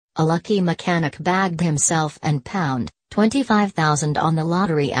a lucky mechanic bagged himself and pound 25,000 on the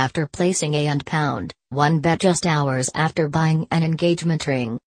lottery after placing a and pound 1 bet just hours after buying an engagement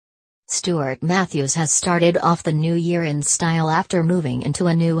ring. Stuart Mathews has started off the new year in style after moving into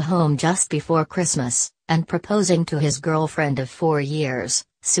a new home just before Christmas, and proposing to his girlfriend of 4 years,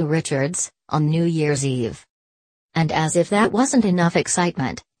 Sue Richards, on New Year's Eve. And as if that wasn't enough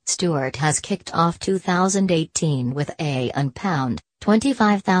excitement, Stuart has kicked off 2018 with a and pound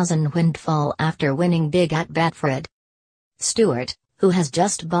 25,000 windfall after winning big at Betfred. Stuart, who has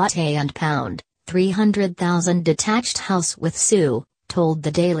just bought a and pound 300,000 detached house with Sue, told the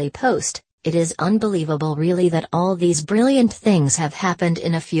Daily Post, "It is unbelievable really that all these brilliant things have happened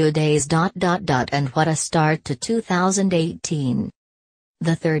in a few days. And what a start to 2018.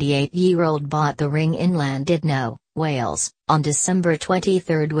 The 38-year-old bought the ring in Llandudno, Wales, on December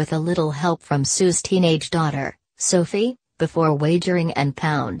 23 with a little help from Sue's teenage daughter, Sophie, before wagering and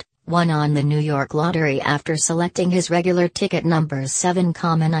pound 1 on the New York lottery after selecting his regular ticket numbers 7,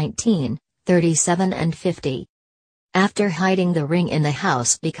 19, 37 and 50. After hiding the ring in the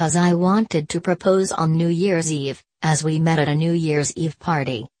house because I wanted to propose on New Year's Eve, as we met at a New Year's Eve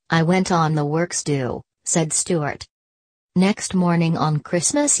party, I went on the works do," said Stuart. "Next morning on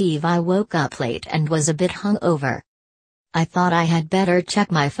Christmas Eve I woke up late and was a bit hungover. I thought I had better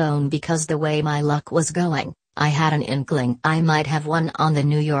check my phone because the way my luck was going, I had an inkling I might have won on the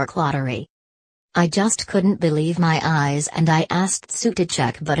New York lottery. I just couldn't believe my eyes and I asked Sue to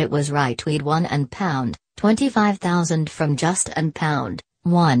check, but it was right, we'd won and pound 25,000 from just and pound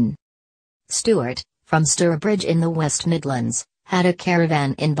 1. Stuart, from Sturbridge in the West Midlands, had a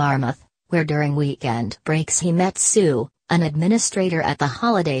caravan in Barmouth, where during weekend breaks he met Sue, an administrator at the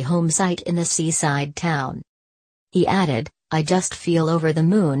holiday home site in the seaside town. He added, "I just feel over the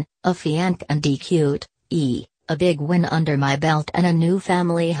moon, a fianc and cute, a big win under my belt and a new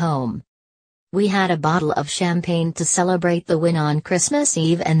family home." We had a bottle of champagne to celebrate the win on Christmas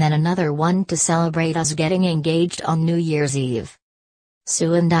Eve and then another one to celebrate us getting engaged on New Year's Eve.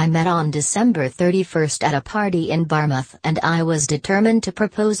 Sue and I met on December 31 at a party in Barmouth and I was determined to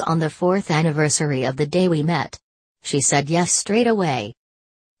propose on the 4th anniversary of the day we met. She said yes straight away.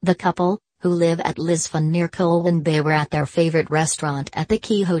 The couple, who live at Lisfon near Colwyn Bay, were at their favorite restaurant at the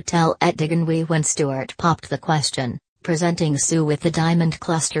Key Hotel at Digonwy when Stuart popped the question, presenting Sue with the diamond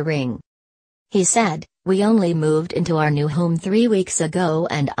cluster ring. He said, "We only moved into our new home 3 weeks ago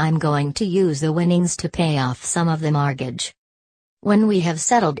and I'm going to use the winnings to pay off some of the mortgage. When we have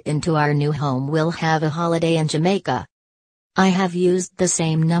settled into our new home we'll have a holiday in Jamaica. I have used the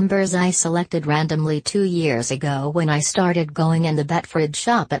same numbers I selected randomly 2 years ago when I started going in the Betfred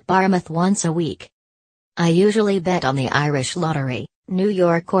shop at Barmouth once a week. I usually bet on the Irish lottery, New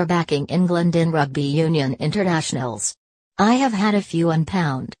York, or backing England in rugby union internationals. I have had a few and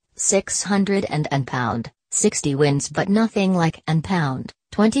pound 600 and pound 60 wins, but nothing like and pound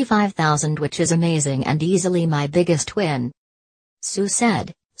 25,000, which is amazing and easily my biggest win." Sue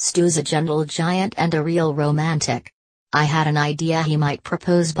said, "Stu's a gentle giant and a real romantic. I had an idea he might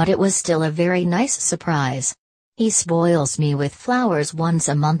propose, but it was still a very nice surprise. He spoils me with flowers once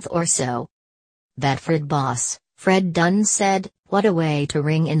a month or so." Betfred boss, Fred Dunn, said, "What a way to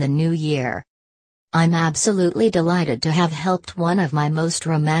ring in the new year. I'm absolutely delighted to have helped one of my most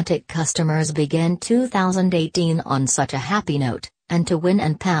romantic customers begin 2018 on such a happy note, and to win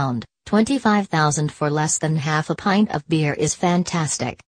and pound 25,000 for less than half a pint of beer is fantastic."